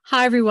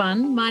Hi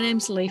everyone, my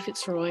name's Lee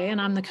Fitzroy and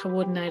I'm the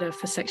Coordinator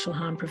for Sexual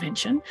Harm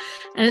Prevention,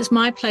 and it's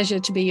my pleasure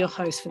to be your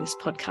host for this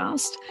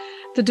podcast.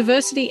 The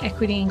Diversity,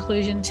 Equity,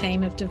 Inclusion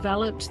team have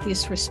developed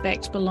this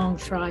Respect, Belong,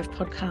 Thrive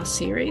podcast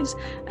series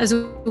as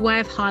a way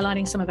of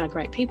highlighting some of our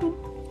great people,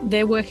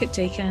 their work at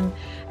Deakin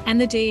and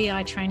the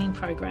DEI training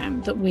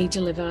program that we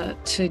deliver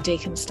to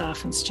Deakin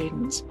staff and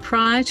students.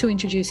 Prior to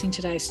introducing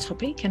today's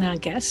topic and our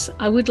guests,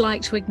 I would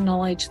like to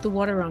acknowledge the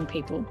Wadawurrung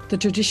people, the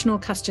traditional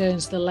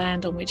custodians of the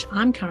land on which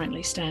I'm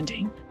currently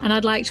standing, and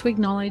I'd like to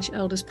acknowledge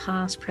elders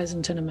past,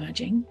 present and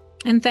emerging,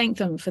 and thank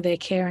them for their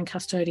care and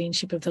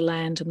custodianship of the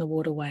land and the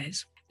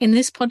waterways. In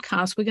this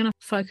podcast, we're going to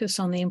focus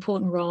on the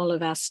important role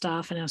of our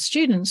staff and our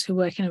students who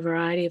work in a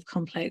variety of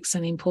complex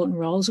and important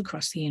roles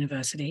across the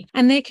university,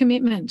 and their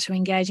commitment to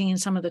engaging in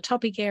some of the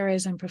topic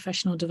areas and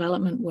professional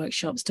development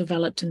workshops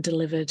developed and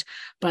delivered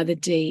by the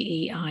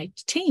DEI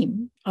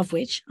team, of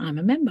which I'm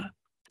a member.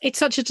 It's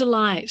such a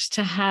delight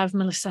to have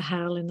Melissa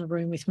Hale in the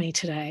room with me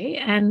today.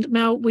 And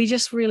Mel, we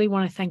just really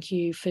want to thank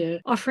you for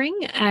offering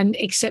and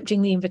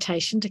accepting the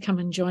invitation to come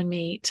and join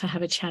me to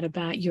have a chat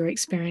about your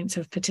experience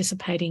of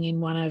participating in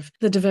one of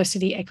the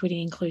Diversity,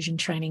 Equity, Inclusion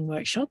training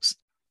workshops.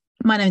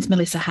 My name is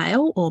Melissa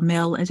Hale, or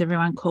Mel as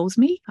everyone calls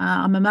me.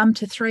 I'm a mum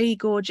to 3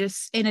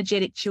 gorgeous,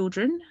 energetic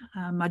children.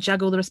 I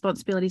juggle the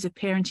responsibilities of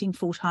parenting,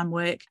 full-time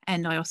work,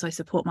 and I also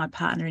support my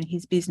partner in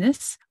his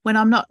business. When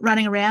I'm not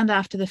running around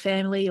after the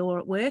family or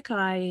at work,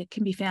 I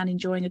can be found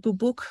enjoying a good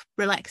book,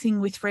 relaxing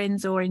with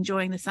friends, or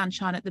enjoying the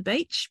sunshine at the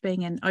beach,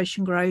 being an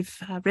Ocean Grove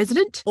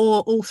resident,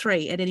 or all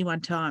 3 at any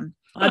one time.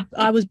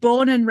 I was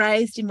born and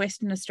raised in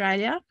Western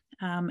Australia.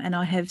 And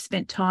I have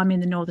spent time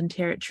in the Northern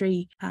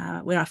Territory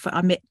where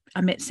I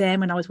met Sam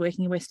when I was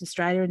working in Western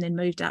Australia, and then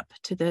moved up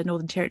to the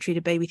Northern Territory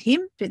to be with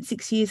him. Spent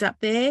 6 years up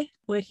there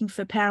working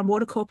for Power and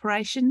Water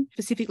Corporation,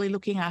 specifically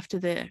looking after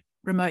the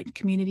remote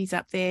communities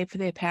up there for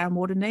their power and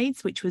water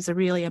needs, which was a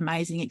really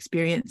amazing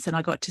experience. And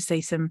I got to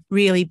see some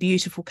really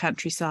beautiful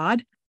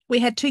countryside. We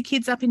had 2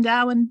 kids up in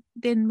Darwin.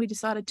 Then we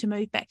decided to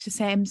move back to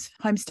Sam's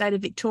home state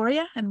of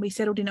Victoria, and we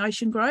settled in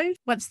Ocean Grove.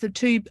 Once the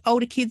 2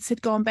 older kids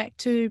had gone back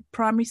to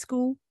primary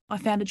school, I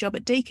found a job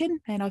at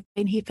Deakin, and I've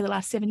been here for the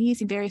last 7 years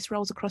in various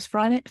roles across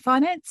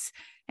finance,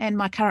 and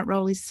my current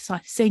role is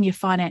Senior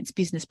Finance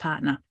Business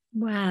Partner.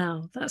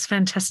 Wow, that's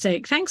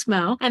fantastic. Thanks,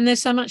 Mel. And there's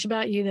so much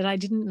about you that I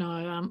didn't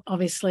know.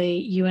 Obviously,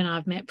 you and I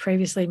have met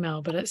previously,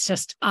 Mel, but it's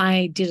just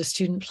I did a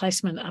student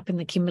placement up in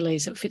the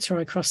Kimberleys at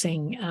Fitzroy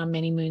Crossing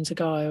many moons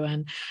ago,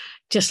 and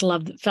just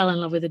fell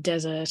in love with the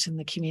desert and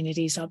the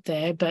communities up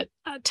there, but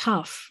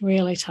tough,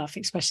 really tough,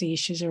 especially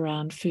issues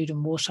around food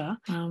and water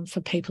for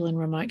people in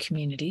remote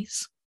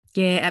communities.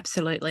 Yeah,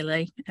 absolutely,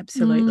 Lee.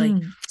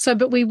 Absolutely.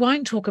 But we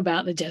won't talk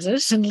about the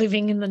desert and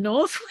living in the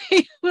north.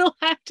 We will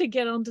have to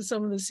get on to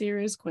some of the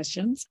serious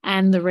questions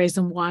and the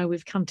reason why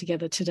we've come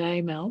together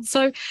today, Mel.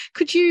 So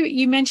could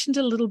you mentioned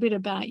a little bit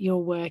about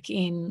your work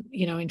in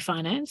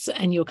finance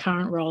and your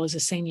current role as a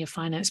senior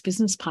finance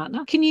business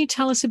partner. Can you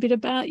tell us a bit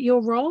about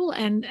your role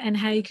and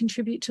how you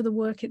contribute to the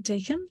work at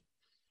Deakin?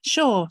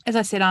 Sure. As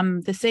I said,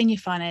 I'm the Senior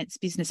Finance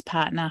Business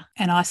Partner,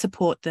 and I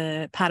support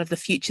the part of the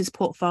Futures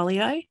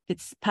portfolio.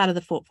 It's part of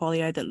the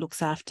portfolio that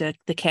looks after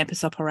the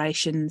campus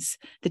operations,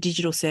 the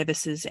digital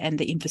services and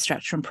the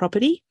infrastructure and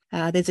property.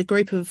 There's a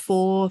group of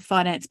 4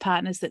 finance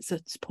partners that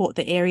support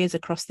the areas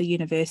across the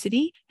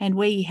university, and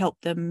we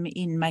help them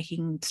in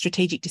making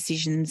strategic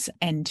decisions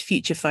and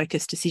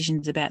future-focused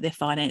decisions about their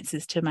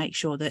finances to make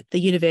sure that the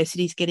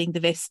university is getting the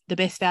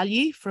best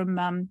value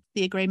from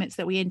the agreements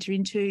that we enter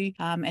into,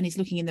 and is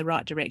looking in the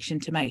right direction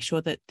to make sure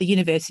that the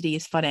university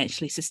is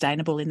financially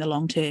sustainable in the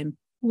long term.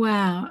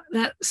 Wow,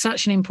 that's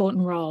such an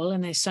important role,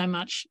 and there's so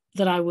much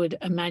that I would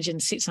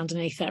imagine sits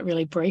underneath that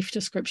really brief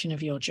description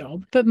of your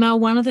job. But Mel,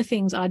 one of the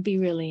things I'd be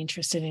really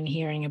interested in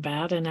hearing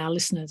about, and our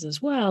listeners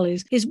as well,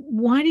 is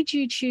why did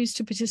you choose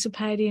to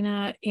participate in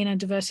a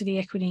diversity,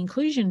 equity,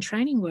 inclusion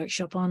training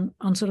workshop on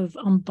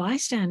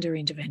bystander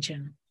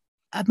intervention?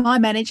 My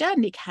manager,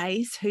 Nick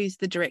Hayes, who's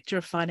the Director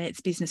of Finance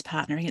Business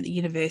Partnering at the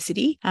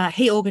university,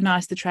 he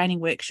organised the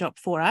training workshop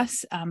for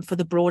us for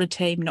the broader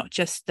team, not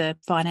just the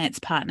finance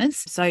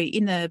partners. So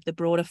in the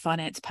broader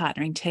finance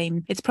partnering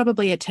team, it's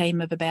probably a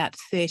team of about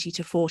 30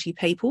 to 40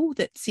 people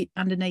that sit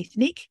underneath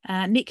Nick.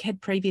 Nick had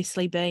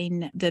previously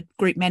been the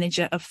Group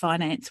Manager of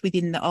Finance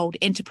within the old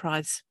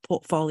enterprise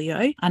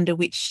portfolio under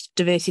which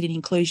diversity and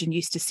inclusion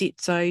used to sit.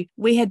 So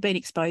we had been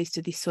exposed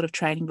to this sort of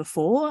training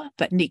before,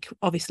 but Nick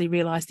obviously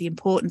realised the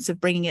importance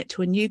of bringing it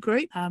to a new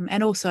group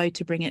and also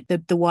to bring it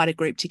the wider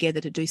group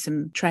together to do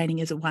some training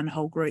as a one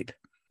whole group.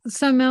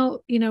 So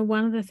Mel,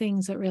 one of the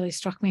things that really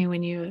struck me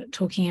when you were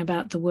talking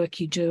about the work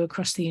you do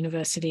across the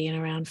university and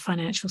around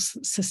financial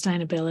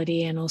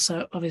sustainability and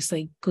also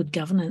obviously good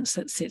governance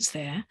that sits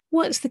there,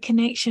 what's the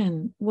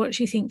connection? What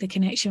do you think the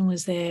connection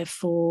was there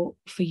for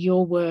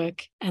your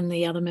work and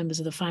the other members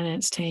of the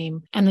finance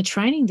team and the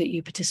training that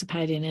you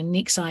participate in, and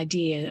Nick's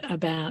idea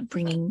about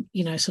bringing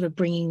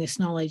this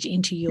knowledge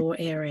into your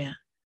area?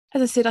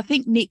 As I said, I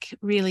think Nick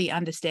really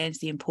understands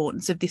the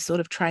importance of this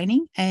sort of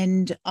training.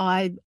 And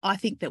I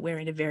think that we're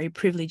in a very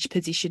privileged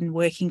position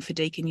working for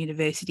Deakin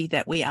University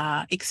that we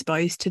are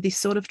exposed to this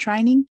sort of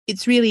training.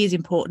 It really is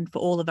important for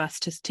all of us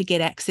to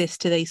get access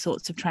to these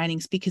sorts of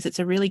trainings, because it's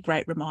a really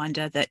great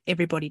reminder that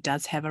everybody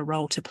does have a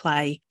role to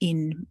play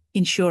in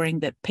ensuring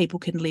that people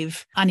can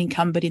live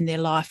unencumbered in their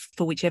life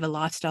for whichever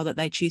lifestyle that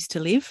they choose to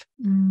live.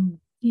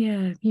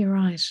 Yeah, you're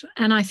right.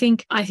 And I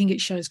think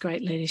it shows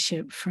great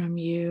leadership from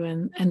you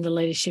and the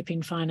leadership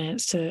in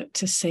finance to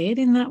see it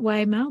in that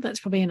way, Mel. That's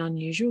probably an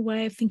unusual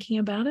way of thinking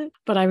about it.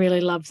 But I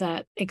really love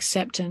that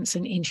acceptance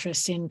and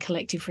interest in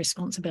collective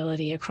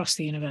responsibility across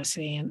the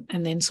university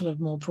and then sort of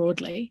more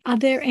broadly. Are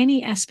there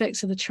any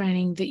aspects of the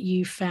training that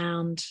you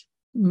found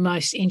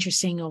most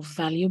interesting or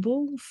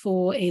valuable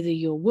for either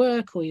your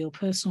work or your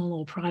personal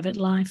or private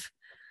life?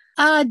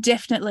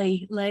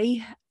 Definitely,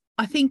 Lee.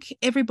 I think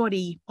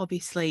everybody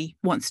obviously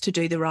wants to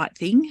do the right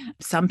thing.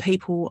 Some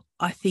people,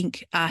 I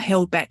think, are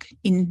held back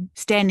in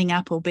standing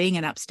up or being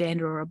an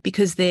upstander, or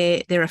because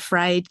they're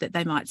afraid that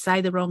they might say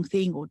the wrong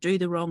thing or do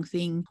the wrong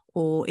thing,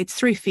 or it's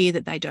through fear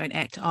that they don't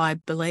act, I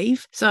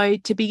believe. So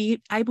to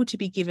be able to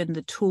be given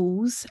the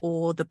tools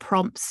or the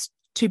prompts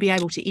to be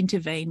able to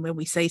intervene when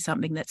we see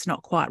something that's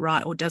not quite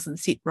right or doesn't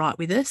sit right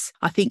with us,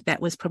 I think that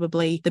was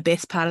probably the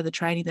best part of the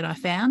training that I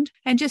found.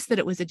 And just that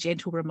it was a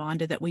gentle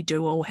reminder that we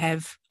do all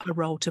have a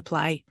role to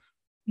play.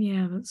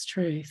 Yeah, that's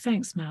true.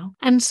 Thanks, Mel.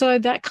 And so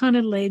that kind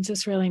of leads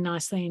us really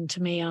nicely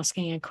into me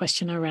asking a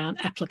question around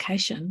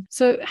application.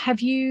 So have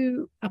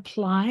you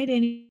applied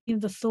any of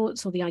the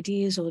thoughts or the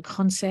ideas or the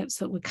concepts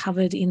that were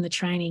covered in the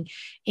training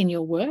in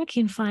your work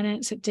in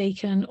finance at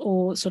Deakin,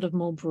 or sort of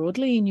more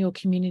broadly in your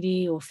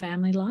community or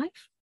family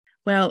life?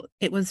 Well,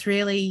 it was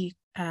really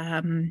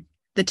the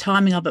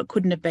timing of it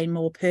couldn't have been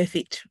more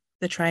perfect.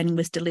 The training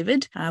was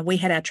delivered. We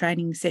had our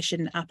training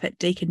session up at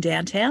Deakin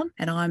Downtown,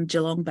 and I'm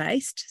Geelong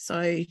based.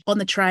 So on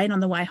the train on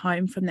the way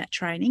home from that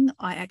training,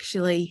 I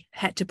actually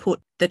had to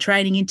put the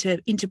training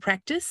into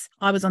practice.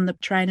 I was on the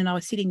train and I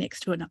was sitting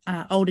next to an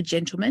older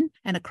gentleman,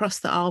 and across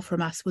the aisle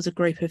from us was a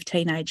group of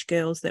teenage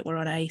girls that were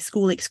on a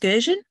school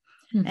excursion.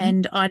 Mm-hmm.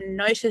 And I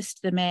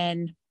noticed the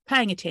man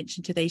paying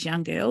attention to these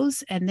young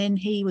girls, and then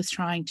he was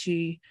trying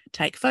to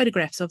take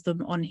photographs of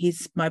them on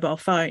his mobile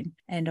phone.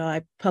 And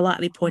I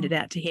politely pointed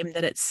out to him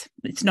that it's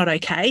not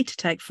okay to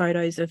take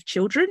photos of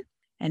children,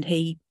 and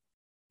he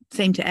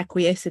seemed to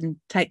acquiesce and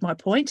take my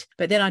point.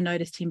 But then I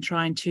noticed him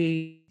trying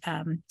to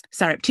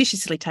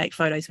surreptitiously take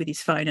photos with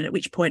his phone, and at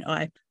which point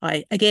I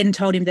again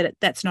told him that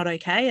that's not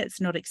okay, it's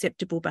not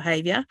acceptable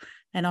behaviour.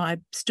 And I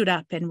stood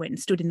up and went and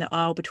stood in the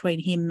aisle between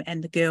him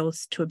and the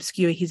girls to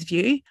obscure his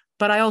view.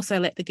 But I also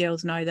let the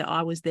girls know that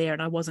I was there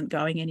and I wasn't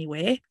going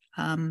anywhere.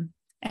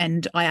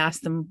 And I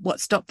asked them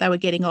what stop they were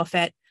getting off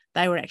at.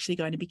 They were actually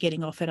going to be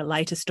getting off at a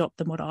later stop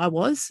than what I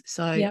was.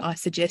 So yep. I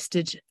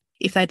suggested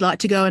if they'd like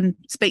to go and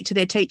speak to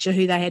their teacher,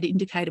 who they had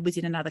indicated was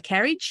in another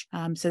carriage.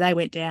 So they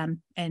went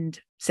down and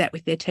sat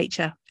with their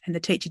teacher, and the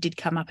teacher did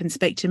come up and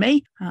speak to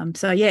me.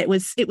 So yeah, it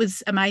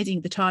was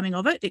amazing, the timing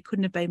of it. It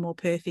couldn't have been more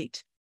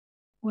perfect.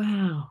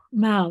 Wow.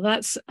 Mel,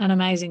 that's an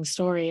amazing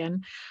story.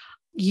 And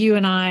you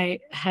and I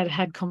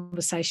had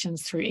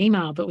conversations through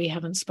email, but we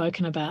haven't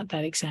spoken about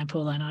that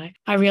example. And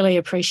I really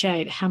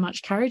appreciate how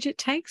much courage it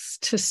takes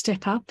to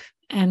step up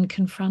and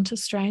confront a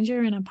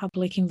stranger in a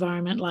public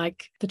environment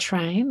like the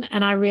train.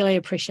 And I really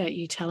appreciate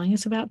you telling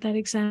us about that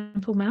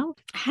example, Mel.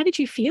 How did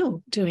you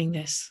feel doing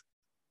this?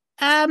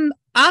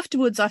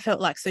 Afterwards, I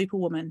felt like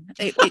Superwoman.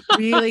 It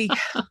really,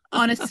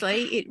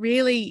 honestly,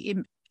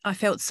 I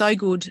felt so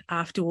good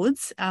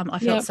afterwards. I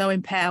felt so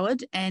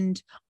empowered,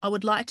 and I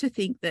would like to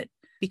think that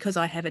because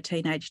I have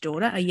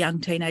a young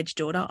teenage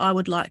daughter, I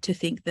would like to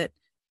think that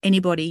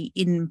anybody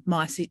in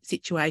my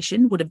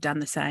situation would have done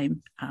the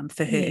same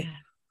for her. Yeah.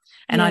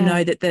 And I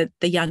know that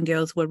the young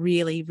girls were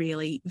really,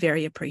 really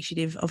very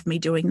appreciative of me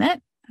doing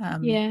that.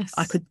 Yes.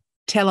 I could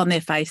tell on their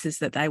faces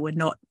that they were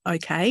not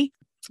okay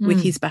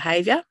with his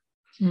behaviour.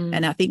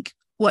 And I think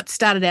what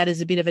started out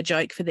as a bit of a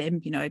joke for them,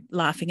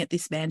 laughing at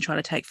this man trying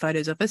to take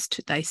photos of us,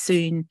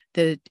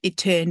 it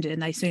turned,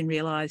 and they soon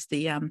realised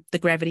the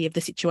gravity of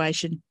the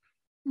situation.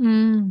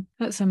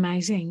 That's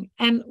amazing.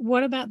 And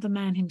what about the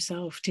man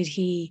himself? Did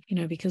he,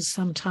 because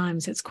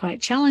sometimes it's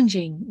quite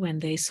challenging when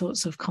these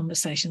sorts of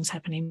conversations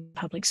happen in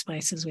public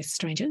spaces with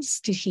strangers.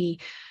 Did he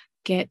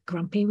get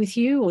grumpy with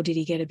you, or did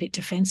he get a bit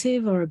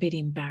defensive or a bit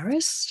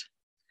embarrassed?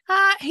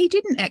 He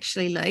didn't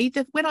actually, Lee.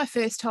 When I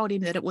first told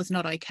him that it was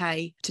not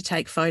okay to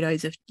take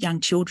photos of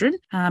young children,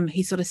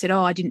 he sort of said,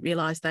 I didn't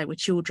realise they were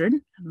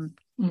children.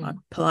 I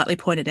politely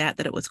pointed out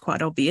that it was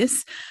quite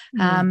obvious.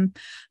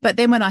 But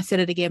then when I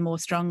said it again more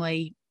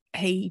strongly,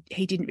 he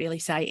didn't really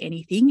say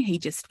anything. He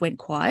just went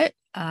quiet.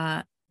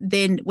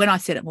 Then when I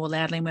said it more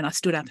loudly, and when I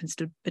stood up and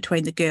stood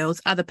between the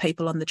girls, other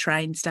people on the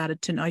train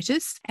started to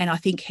notice. And I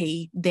think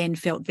he then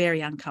felt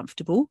very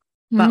uncomfortable.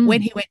 But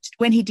when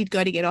he did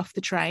go to get off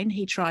the train,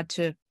 he tried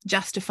to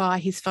justify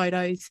his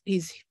photos,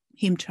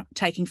 him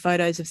taking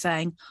photos of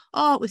saying,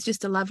 it was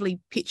just a lovely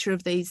picture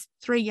of these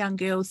 3 young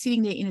girls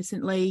sitting there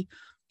innocently.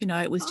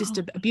 It was just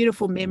a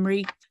beautiful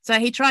memory. So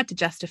he tried to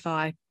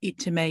justify it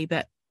to me,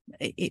 but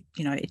it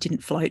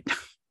didn't float.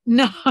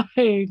 No.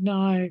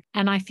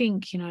 And I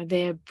think,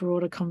 there are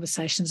broader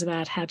conversations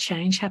about how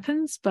change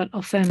happens, but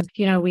often,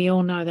 we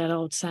all know that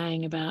old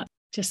saying about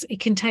it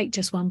can take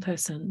just one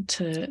person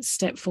to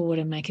step forward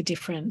and make a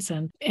difference.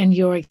 And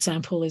your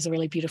example is a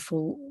really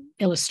beautiful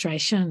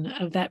illustration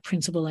of that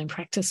principle in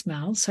practice,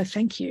 Mel. So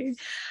thank you.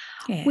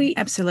 Yeah,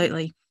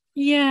 absolutely.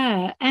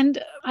 Yeah.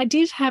 And I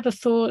did have a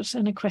thought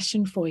and a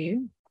question for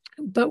you,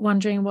 but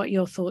wondering what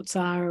your thoughts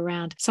are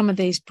around some of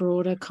these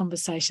broader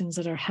conversations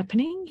that are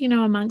happening,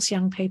 amongst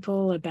young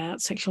people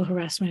about sexual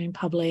harassment in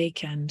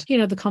public and,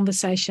 the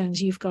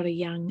conversations. You've got a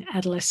young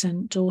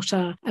adolescent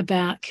daughter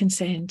about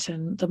consent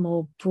and the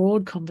more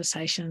broad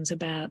conversations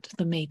about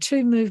the Me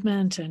Too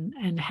movement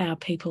and how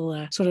people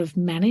are sort of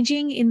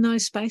managing in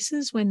those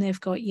spaces when they've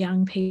got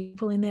young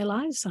people in their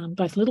lives,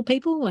 both little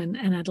people and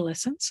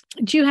adolescents.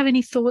 Do you have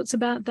any thoughts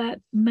about that,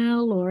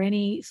 Mel, or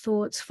any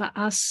thoughts for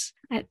us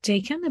at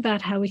Deakin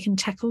about how we can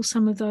tackle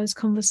some of those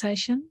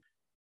conversations?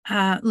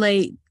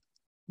 Lee,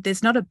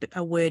 there's not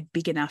a word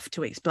big enough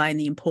to explain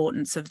the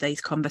importance of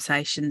these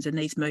conversations and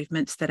these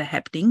movements that are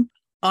happening.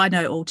 I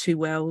know all too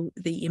well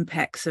the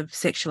impacts of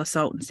sexual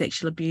assault and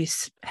sexual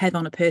abuse have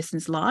on a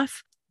person's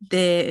life.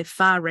 They're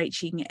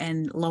far-reaching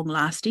and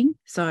long-lasting.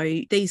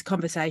 So these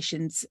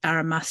conversations are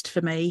a must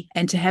for me,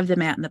 and to have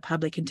them out in the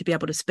public and to be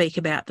able to speak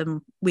about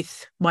them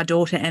with my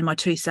daughter and my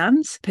two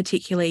sons,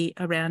 particularly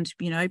around,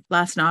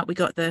 last night we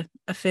got the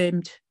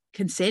affirmed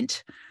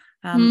consent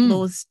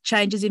laws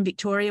changes in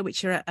Victoria,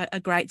 which are a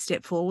great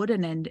step forward,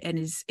 and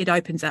it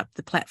opens up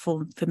the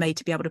platform for me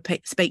to be able to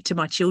speak to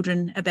my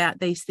children about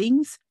these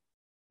things.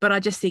 But I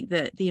just think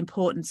that the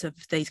importance of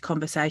these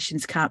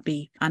conversations can't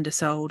be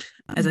undersold.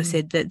 As I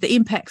said, the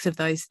impacts of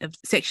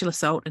sexual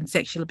assault and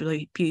sexual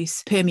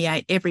abuse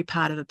permeate every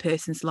part of a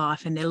person's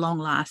life, and they're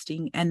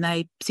long-lasting, and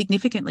they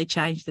significantly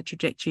change the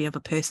trajectory of a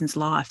person's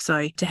life.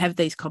 So to have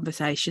these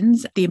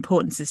conversations, the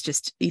importance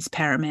is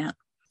paramount.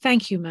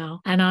 Thank you,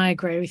 Mel. And I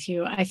agree with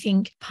you. I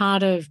think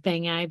part of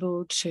being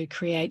able to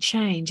create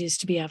change is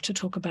to be able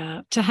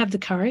to have the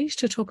courage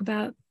to talk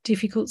about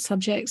difficult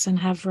subjects and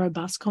have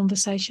robust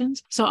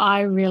conversations. So I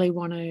really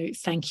want to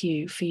thank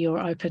you for your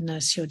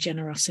openness, your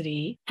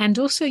generosity, and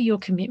also your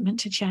commitment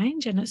to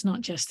change. And it's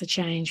not just the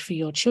change for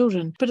your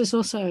children, but it's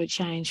also a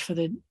change for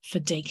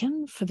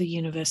Deakin, for the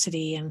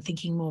university, and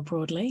thinking more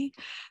broadly.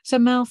 So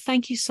Mel,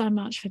 thank you so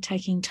much for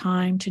taking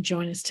time to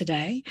join us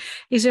today.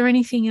 Is there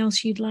anything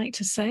else you'd like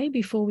to say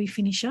before we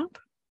finish up?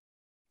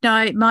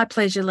 No, my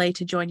pleasure, Lee,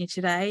 to join you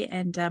today,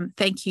 and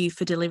thank you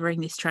for delivering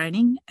this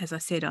training. As I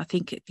said, I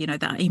think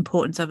the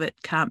importance of it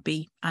can't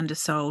be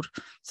undersold.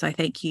 So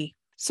thank you.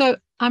 So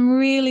I'm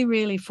really,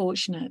 really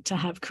fortunate to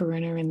have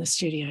Karuna in the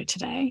studio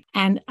today.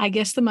 And I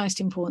guess the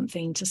most important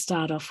thing to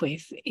start off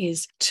with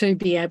is to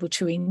be able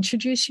to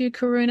introduce you,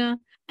 Karuna,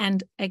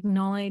 and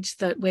acknowledge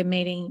that we're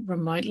meeting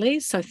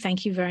remotely. So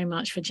thank you very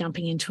much for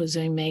jumping into a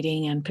Zoom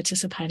meeting and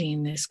participating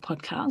in this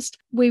podcast.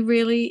 We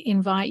really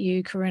invite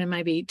you, Karuna,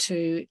 maybe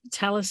to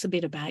tell us a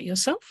bit about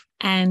yourself.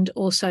 And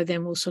also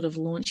then we'll sort of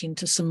launch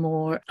into some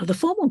more of the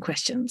formal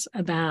questions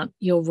about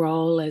your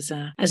role as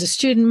a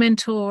student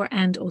mentor,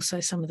 and also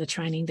some of the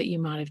training that you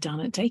might have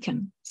done at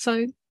Deakin.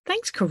 So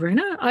thanks,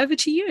 Karuna. Over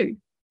to you.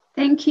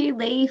 Thank you,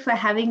 Lee, for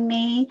having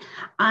me.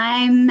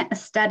 I'm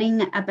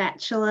studying a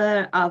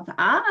Bachelor of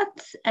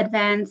Arts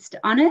Advanced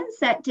Honours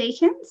at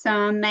Deakin. So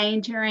I'm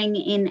majoring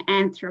in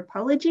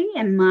anthropology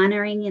and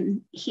minoring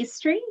in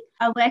history.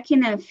 I work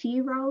in a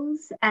few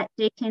roles at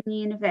Deakin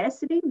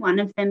University. One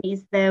of them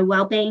is the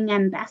Wellbeing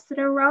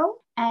Ambassador role.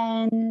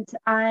 And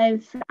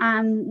I've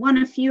won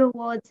a few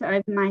awards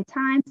over my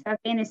time. So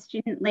I've been a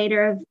Student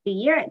Leader of the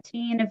Year at 2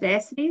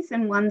 universities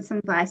and won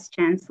some Vice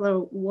Chancellor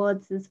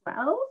awards as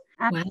well.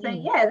 Wow. So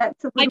yeah,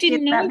 that's a little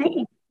bit about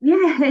me.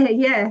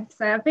 Yeah.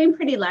 So I've been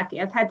pretty lucky.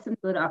 I've had some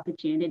good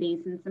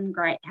opportunities and some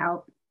great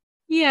help.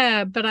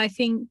 Yeah, but I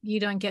think you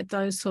don't get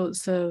those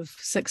sorts of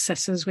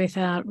successes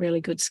without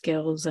really good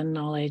skills and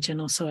knowledge,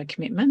 and also a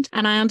commitment.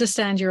 And I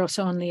understand you're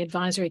also on the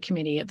advisory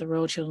committee at the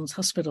Royal Children's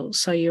Hospital.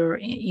 So your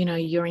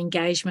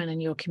engagement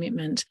and your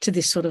commitment to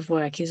this sort of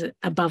work is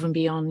above and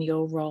beyond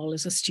your role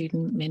as a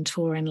student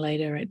mentor and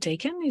leader at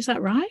Deakin. Is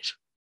that right?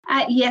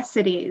 Yes,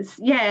 it is.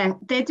 Yeah,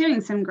 they're doing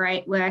some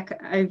great work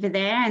over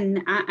there.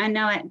 And I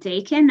know at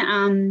Deakin,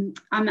 I'm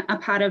a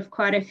part of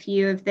quite a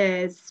few of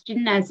the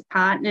Student as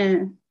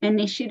Partner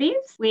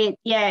initiatives, which,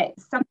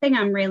 something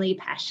I'm really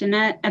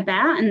passionate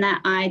about, and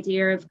that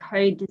idea of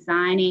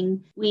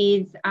co-designing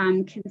with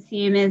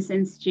consumers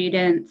and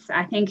students.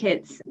 I think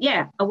it's,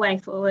 a way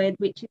forward,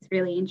 which is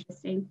really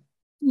interesting.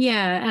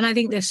 Yeah, and I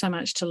think there's so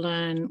much to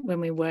learn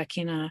when we work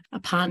in a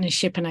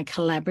partnership and a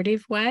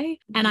collaborative way.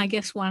 And I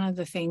guess one of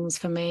the things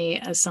for me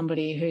as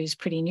somebody who's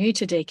pretty new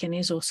to Deakin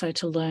is also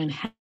to learn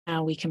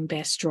how we can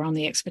best draw on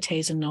the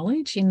expertise and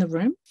knowledge in the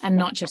room and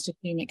not just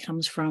assume it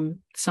comes from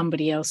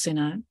somebody else in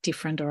a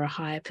different or a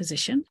higher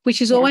position,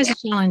 which is always a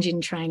challenge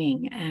in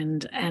training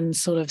and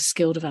sort of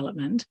skill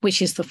development,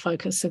 which is the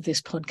focus of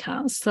this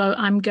podcast. So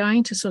I'm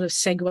going to sort of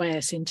segue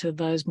us into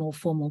those more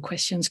formal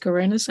questions,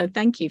 Karuna. So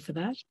thank you for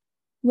that.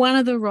 One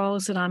of the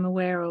roles that I'm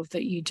aware of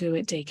that you do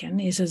at Deakin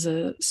is as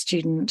a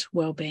student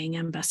wellbeing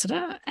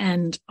ambassador.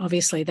 And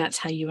obviously that's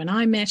how you and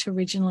I met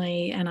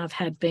originally. And I've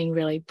been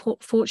really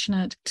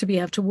fortunate to be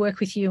able to work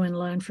with you and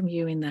learn from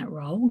you in that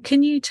role.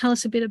 Can you tell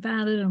us a bit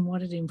about it and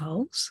what it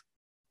involves?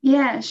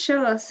 Yeah,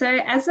 sure. So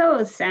as I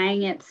was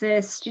saying, it's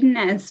a student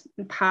as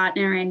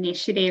partner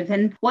initiative.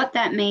 And what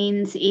that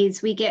means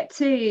is we get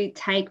to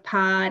take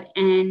part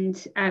and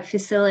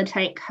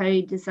facilitate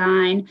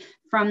co-design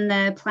from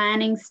the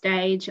planning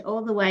stage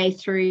all the way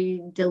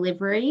through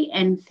delivery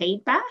and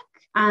feedback.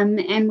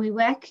 And we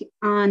work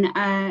on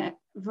a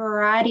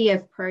variety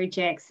of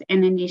projects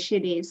and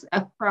initiatives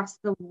across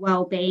the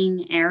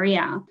wellbeing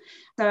area.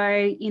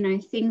 So,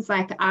 things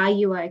like Are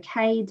You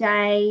OK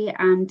Day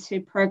to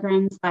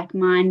programs like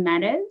Mind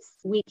Matters,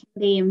 we can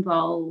be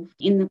involved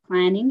in the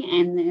planning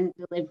and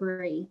the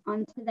delivery.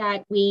 Onto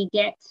that, we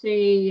get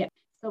to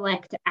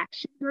select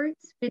action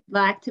groups we'd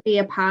like to be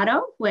a part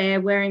of, where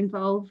we're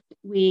involved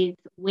with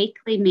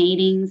weekly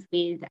meetings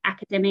with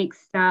academic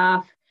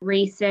staff,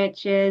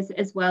 researchers,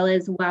 as well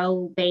as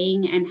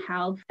wellbeing and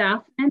health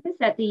staff members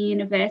at the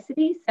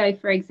university. So,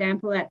 for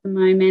example, at the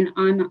moment,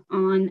 I'm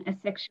on a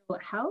sexual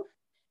health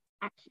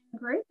action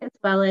group as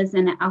well as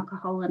an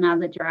alcohol and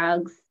other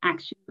drugs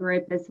action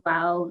group as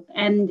well.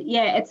 And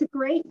yeah, it's a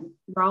great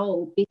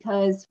role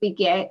because we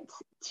get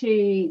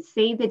to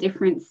see the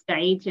different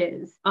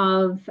stages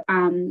of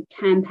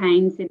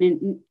campaigns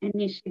and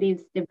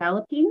initiatives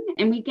developing,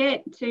 and we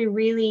get to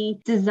really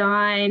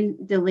design,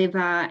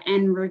 deliver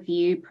and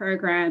review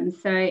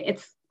programs. So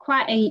it's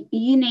quite a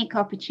unique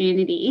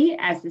opportunity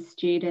as a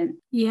student.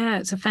 Yeah,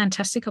 it's a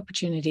fantastic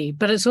opportunity,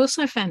 but it's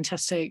also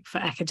fantastic for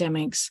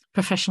academics,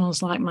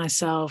 professionals like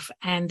myself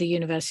and the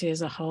university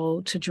as a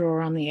whole to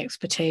draw on the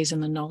expertise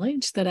and the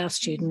knowledge that our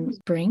students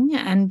bring.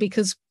 And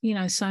because,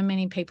 so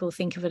many people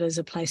think of it as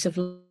a place of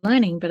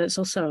learning, but it's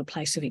also a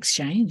place of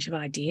exchange of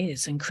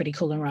ideas and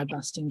critical and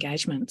robust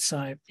engagement.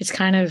 So it's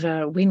kind of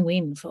a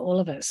win-win for all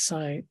of us.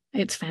 So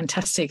it's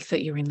fantastic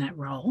that you're in that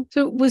role.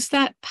 So was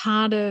that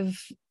part of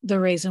the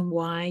reason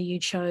why you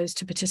chose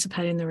to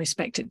participate in the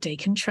Respect at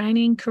Deakin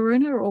training,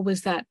 Karuna, or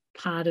was that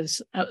part of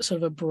sort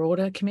of a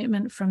broader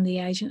commitment from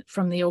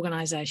the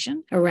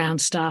organisation around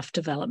staff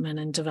development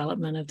and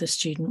development of the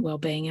student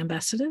wellbeing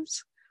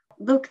ambassadors?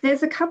 Look,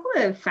 there's a couple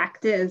of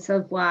factors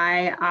of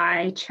why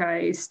I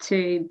chose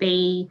to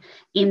be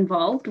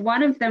involved.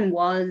 One of them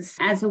was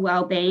as a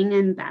wellbeing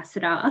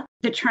ambassador.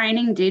 The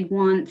training did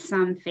want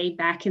some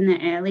feedback in the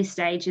early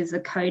stages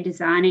of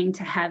co-designing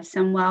to have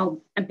some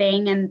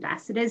wellbeing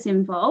ambassadors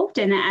involved.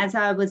 And as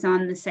I was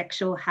on the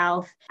sexual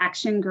health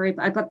action group,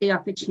 I got the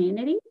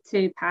opportunity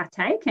to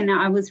partake, and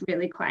I was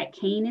really quite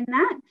keen in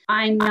that.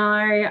 I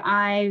know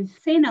I've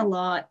seen a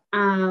lot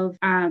of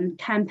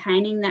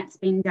campaigning that's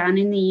been done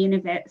in the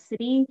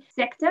university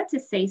sector to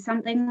see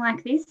something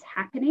like this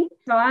happening.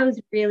 So I was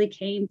really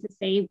keen to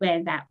see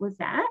where that was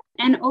at.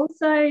 And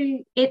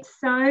also, it's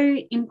so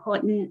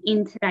important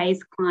in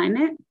today's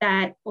climate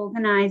that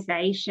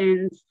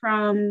organisations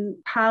from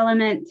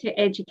parliament to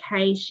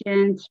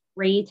education to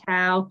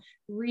retail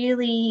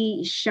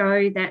really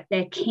show that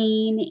they're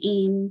keen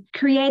in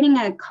creating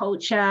a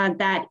culture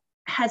that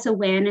has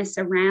awareness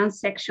around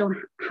sexual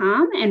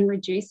harm and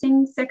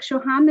reducing sexual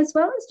harm, as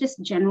well as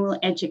just general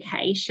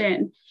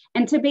education.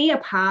 And to be a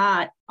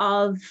part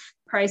of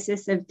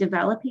process of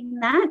developing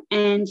that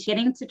and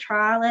getting to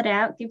trial it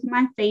out, give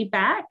my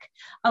feedback,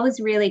 I was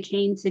really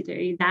keen to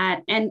do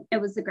that, and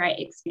it was a great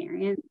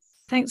experience.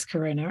 Thanks,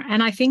 Karuna.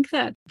 And I think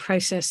that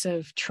process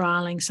of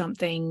trialing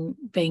something,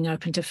 being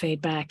open to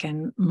feedback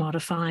and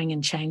modifying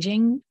and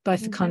changing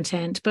both the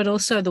content, but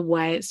also the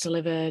way it's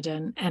delivered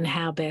and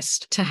how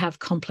best to have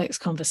complex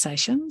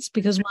conversations.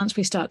 Because once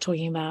we start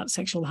talking about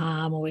sexual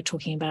harm, or we're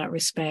talking about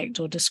respect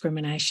or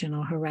discrimination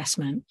or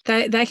harassment,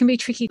 they can be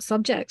tricky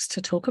subjects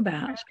to talk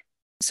about.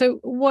 So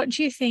what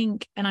do you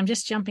think, and I'm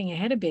just jumping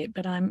ahead a bit,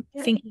 but I'm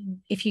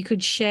thinking if you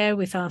could share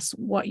with us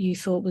what you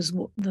thought was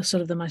the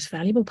sort of the most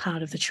valuable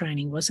part of the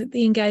training. Was it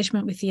the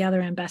engagement with the other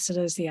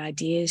ambassadors, the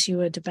ideas you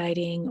were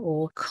debating,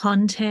 or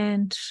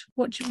content?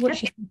 What do you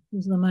think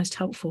was the most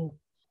helpful?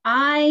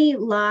 I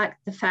like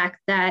the fact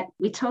that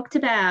we talked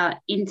about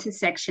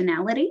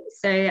intersectionality,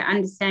 so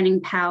understanding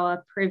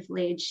power,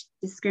 privilege,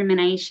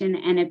 discrimination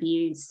and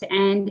abuse,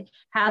 and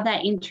how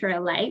that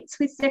interrelates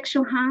with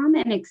sexual harm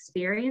and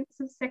experience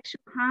of sexual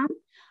harm.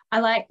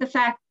 I like the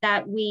fact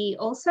that we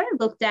also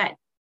looked at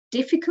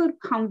difficult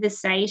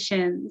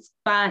conversations,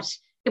 but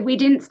we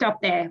didn't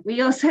stop there. We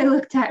also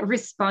looked at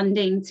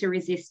responding to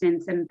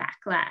resistance and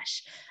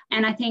backlash.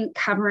 And I think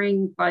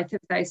covering both of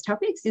those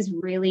topics is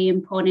really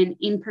important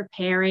in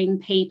preparing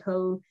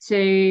people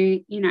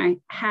to,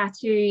 how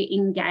to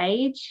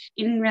engage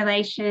in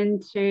relation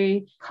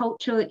to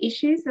cultural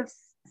issues of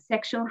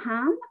sexual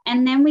harm.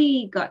 And then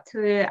we got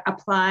to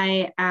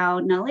apply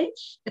our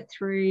knowledge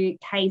through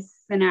case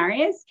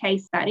scenarios,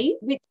 case studies,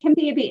 which can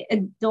be a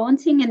bit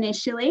daunting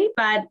initially,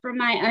 but from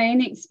my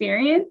own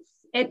experience,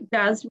 it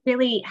does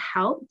really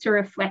help to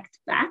reflect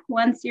back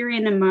once you're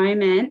in a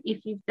moment.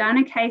 If you've done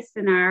a case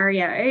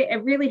scenario,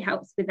 it really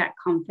helps with that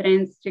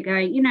confidence to go,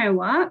 you know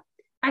what?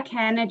 I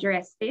can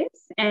address this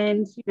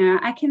and,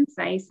 I can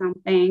say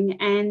something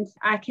and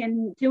I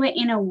can do it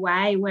in a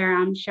way where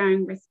I'm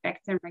showing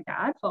respect and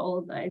regard for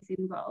all those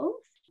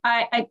involved.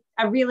 I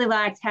really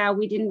liked how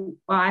we didn't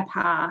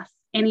bypass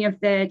any of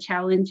the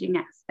challenging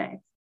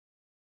aspects.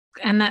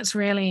 And that's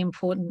really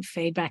important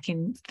feedback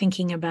in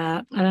thinking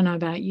about, I don't know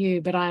about you,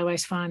 but I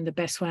always find the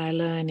best way I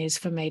learn is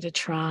for me to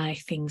try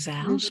things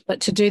out, but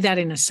to do that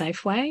in a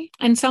safe way.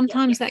 And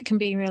sometimes that can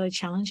be really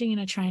challenging in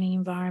a training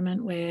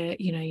environment where,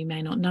 you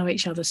may not know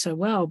each other so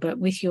well, but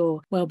with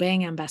your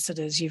wellbeing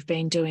ambassadors, you've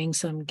been doing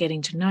some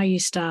getting to know you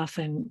stuff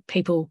and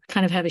people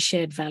kind of have a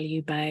shared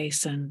value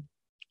base and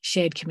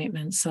shared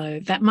commitments. So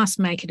that must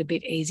make it a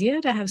bit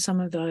easier to have some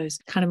of those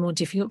kind of more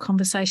difficult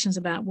conversations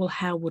about, well,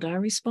 how would I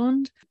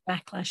respond?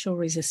 Backlash or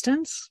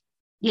resistance?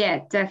 Yeah,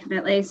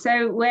 definitely.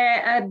 So we're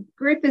a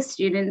group of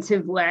students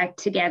who've worked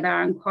together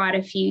on quite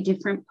a few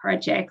different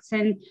projects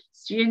and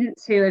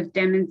students who have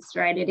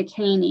demonstrated a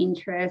keen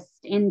interest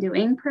in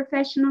doing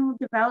professional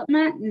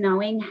development,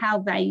 knowing how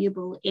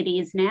valuable it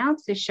is now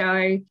to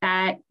show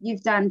that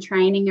you've done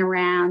training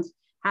around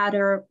how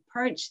to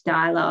approach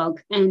dialogue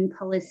and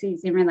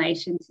policies in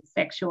relation to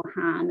sexual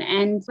harm.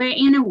 And we're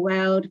in a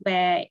world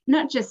where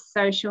not just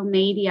social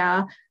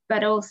media,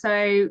 but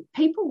also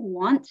people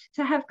want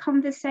to have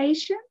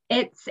conversation.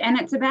 It's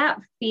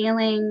about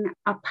feeling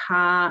a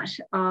part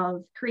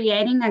of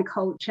creating a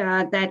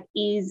culture that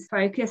is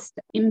focused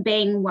in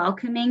being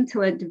welcoming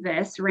to a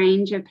diverse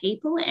range of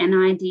people and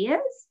ideas.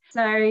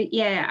 So,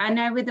 yeah, I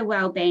know with the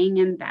wellbeing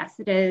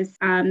ambassadors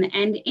and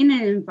in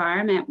an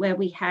environment where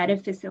we had a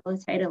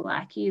facilitator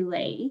like you,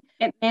 Lee,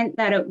 it meant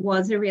that it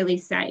was a really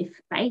safe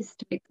space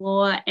to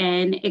explore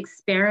and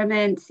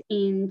experiment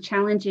in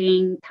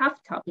challenging,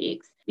 tough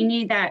topics. We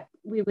knew that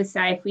we were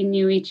safe, we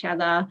knew each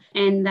other,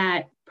 and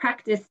that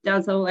practice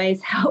does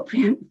always help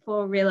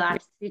for real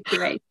life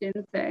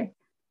situations. So.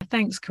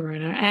 Thanks,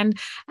 Karuna. And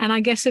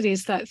I guess it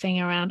is that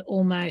thing around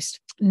almost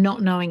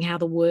not knowing how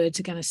the words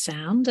are going to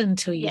sound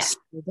until you see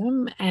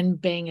them and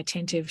being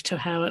attentive to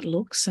how it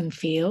looks and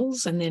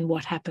feels and then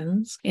what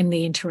happens in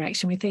the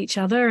interaction with each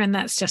other. And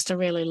that's just a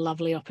really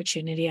lovely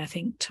opportunity, I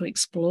think, to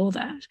explore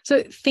that.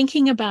 So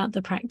thinking about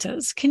the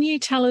practice, can you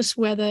tell us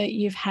whether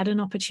you've had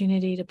an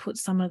opportunity to put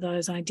some of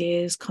those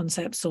ideas,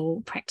 concepts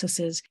or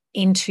practices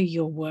into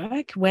your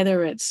work,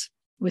 whether it's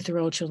with the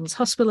Royal Children's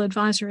Hospital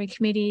Advisory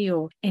Committee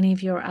or any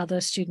of your other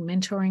student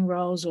mentoring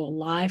roles or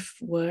life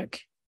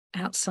work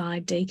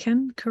outside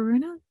Deakin,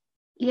 Karuna?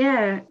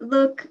 Yeah,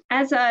 look,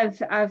 as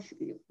I've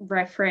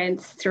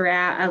referenced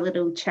throughout our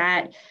little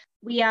chat,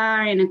 we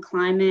are in a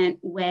climate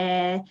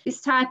where this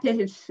type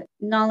of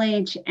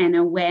knowledge and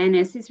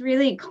awareness is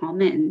really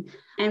common.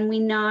 And we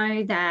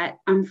know that,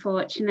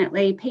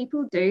 unfortunately,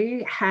 people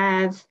do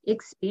have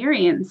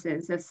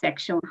experiences of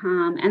sexual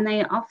harm, and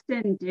they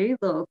often do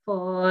look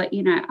for,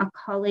 a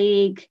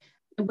colleague,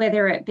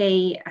 whether it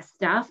be a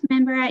staff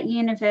member at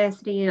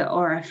university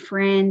or a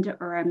friend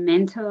or a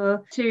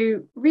mentor,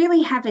 to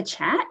really have a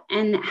chat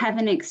and have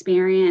an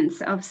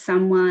experience of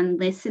someone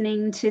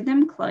listening to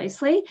them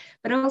closely,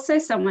 but also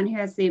someone who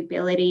has the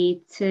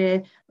ability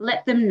to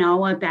let them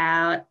know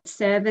about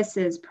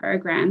services,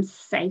 programs,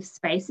 safe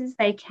spaces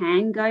they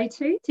can go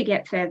to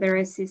get further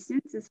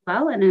assistance as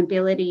well, and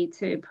ability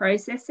to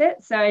process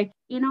it. So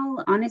in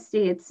all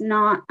honesty, it's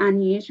not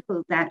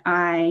unusual that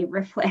I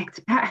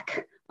reflect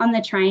back on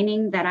the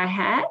training that I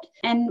had,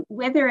 and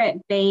whether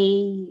it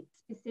be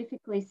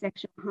specifically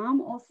sexual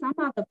harm or some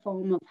other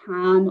form of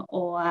harm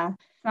or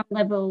some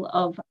level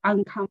of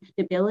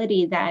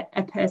uncomfortability that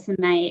a person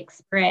may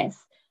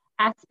express,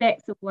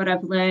 aspects of what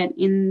I've learned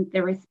in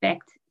the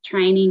respect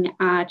training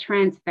are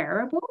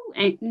transferable,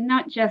 and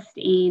not just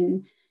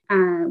in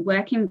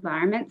work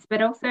environments,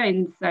 but also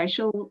in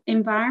social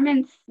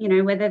environments,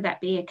 whether that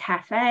be a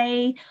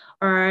cafe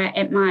or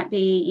it might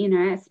be,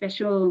 a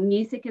special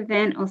music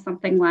event or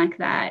something like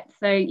that.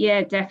 So,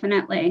 yeah,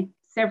 definitely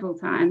several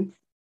times.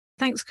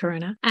 Thanks,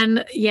 Karuna.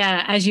 And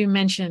yeah, as you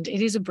mentioned,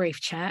 it is a brief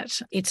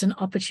chat. It's an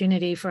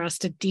opportunity for us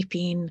to dip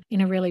in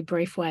a really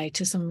brief way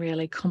to some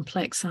really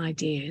complex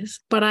ideas.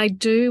 But I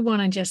do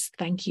want to just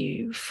thank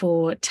you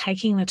for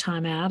taking the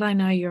time out. I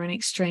know you're an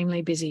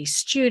extremely busy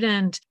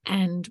student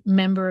and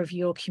member of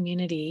your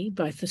community,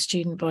 both the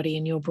student body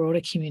and your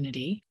broader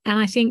community. And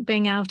I think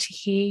being able to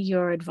hear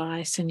your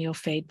advice and your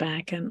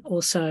feedback and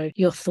also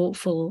your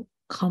thoughtful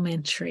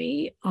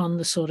commentary on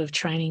the sort of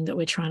training that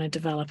we're trying to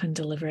develop and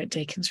deliver at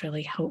Deacon's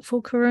really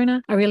helpful,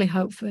 Karuna. I really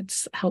hope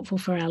it's helpful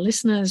for our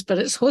listeners, but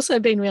it's also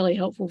been really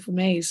helpful for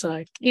me.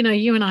 So,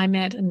 you and I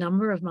met a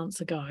number of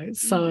months ago.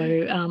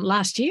 So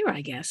last year,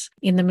 I guess,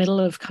 in the middle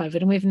of COVID,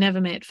 and we've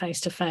never met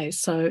face to face.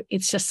 So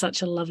it's just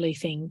such a lovely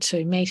thing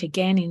to meet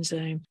again in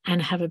Zoom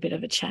and have a bit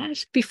of a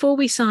chat. Before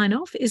we sign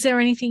off, is there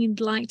anything you'd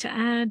like to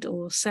add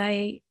or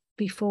say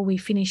before we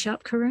finish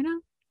up, Karuna?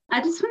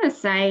 I just want to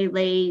say,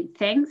 Lee,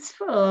 thanks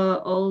for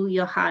all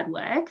your hard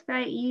work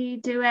that you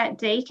do at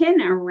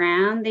Deakin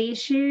around the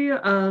issue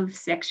of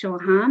sexual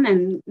harm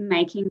and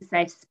making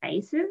safe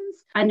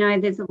spaces. I know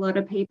there's a lot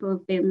of people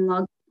who've been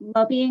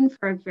lobbying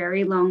for a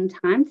very long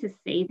time to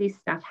see this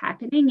stuff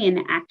happening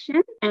in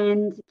action,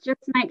 and just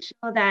make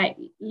sure that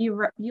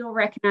you're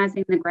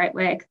recognising the great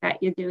work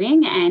that you're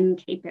doing and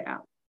keep it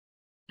up.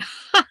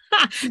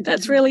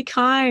 That's really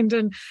kind.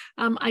 And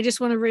I just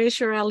want to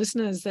reassure our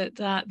listeners that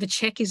the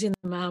check is in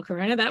the mail,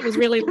 Karuna. That was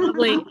really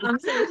lovely.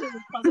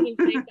 Unsolicited positive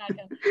feedback.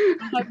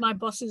 I hope my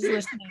boss is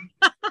listening.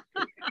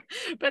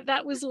 But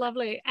that was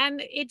lovely. And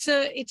it's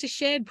a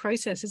shared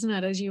process, isn't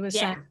it? As you were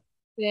saying,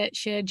 that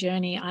shared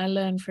journey. I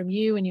learned from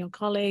you and your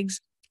colleagues.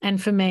 And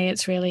for me,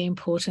 it's really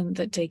important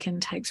that Deakin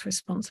takes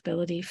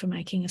responsibility for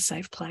making a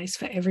safe place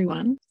for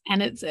everyone.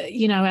 And it's,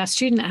 our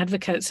student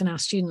advocates and our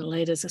student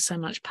leaders are so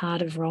much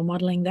part of role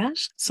modelling that.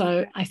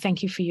 So I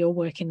thank you for your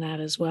work in that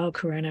as well,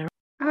 Karuna.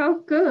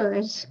 Oh,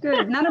 good.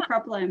 Not a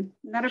problem.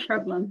 Not a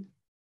problem.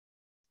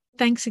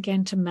 Thanks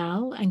again to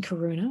Mel and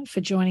Karuna for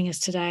joining us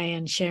today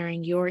and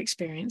sharing your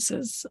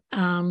experiences.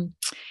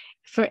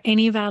 For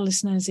any of our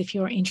listeners, if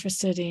you're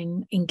interested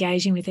in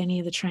engaging with any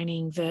of the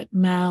training that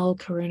Mel,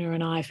 Karuna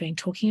and I have been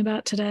talking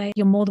about today,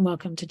 you're more than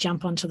welcome to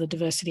jump onto the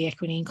Diversity,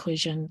 Equity,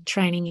 Inclusion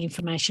training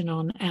information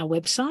on our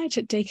website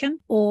at Deakin,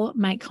 or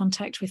make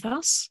contact with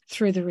us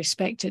through the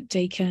Respect at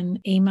Deakin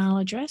email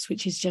address,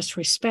 which is just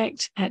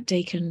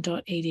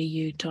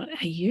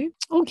respect@deakin.edu.au,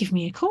 or give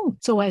me a call.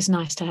 It's always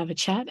nice to have a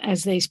chat,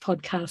 as these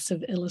podcasts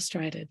have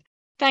illustrated.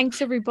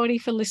 Thanks, everybody,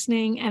 for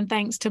listening, and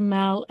thanks to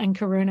Mel and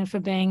Karuna for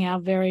being our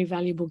very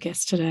valuable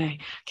guests today.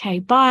 Okay,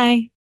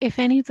 bye. If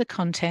any of the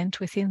content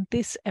within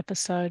this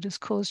episode has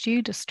caused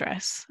you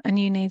distress and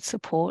you need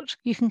support,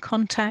 you can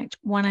contact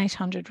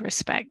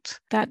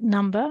 1-800-RESPECT. That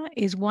number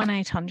is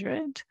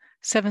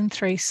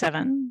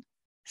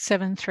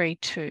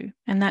 1-800-737-732,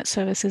 and that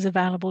service is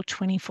available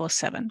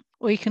 24/7.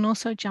 Or you can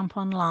also jump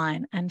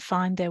online and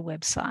find their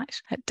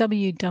website at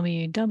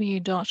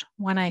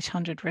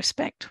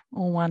www.1800respect,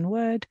 or one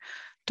word,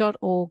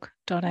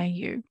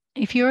 .org.au.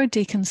 If you're a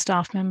Deakin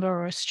staff member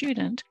or a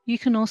student, you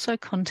can also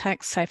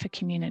contact Safer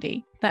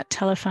Community. That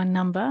telephone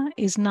number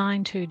is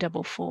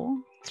 9244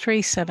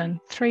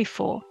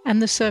 3734,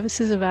 and the service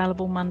is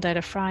available Monday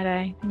to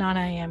Friday, 9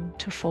 a.m.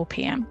 to 4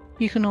 p.m.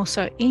 You can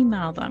also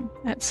email them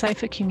at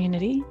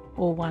safercommunity,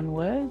 or one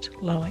word,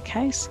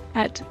 lowercase,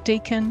 at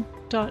deakin.edu.au.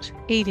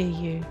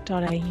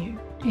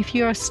 If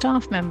you're a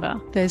staff member,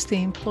 there's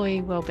the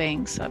Employee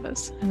Wellbeing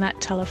Service, and that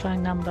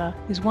telephone number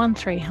is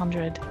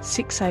 1300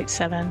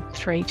 687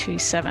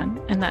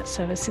 327, and that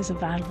service is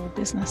available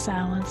business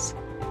hours.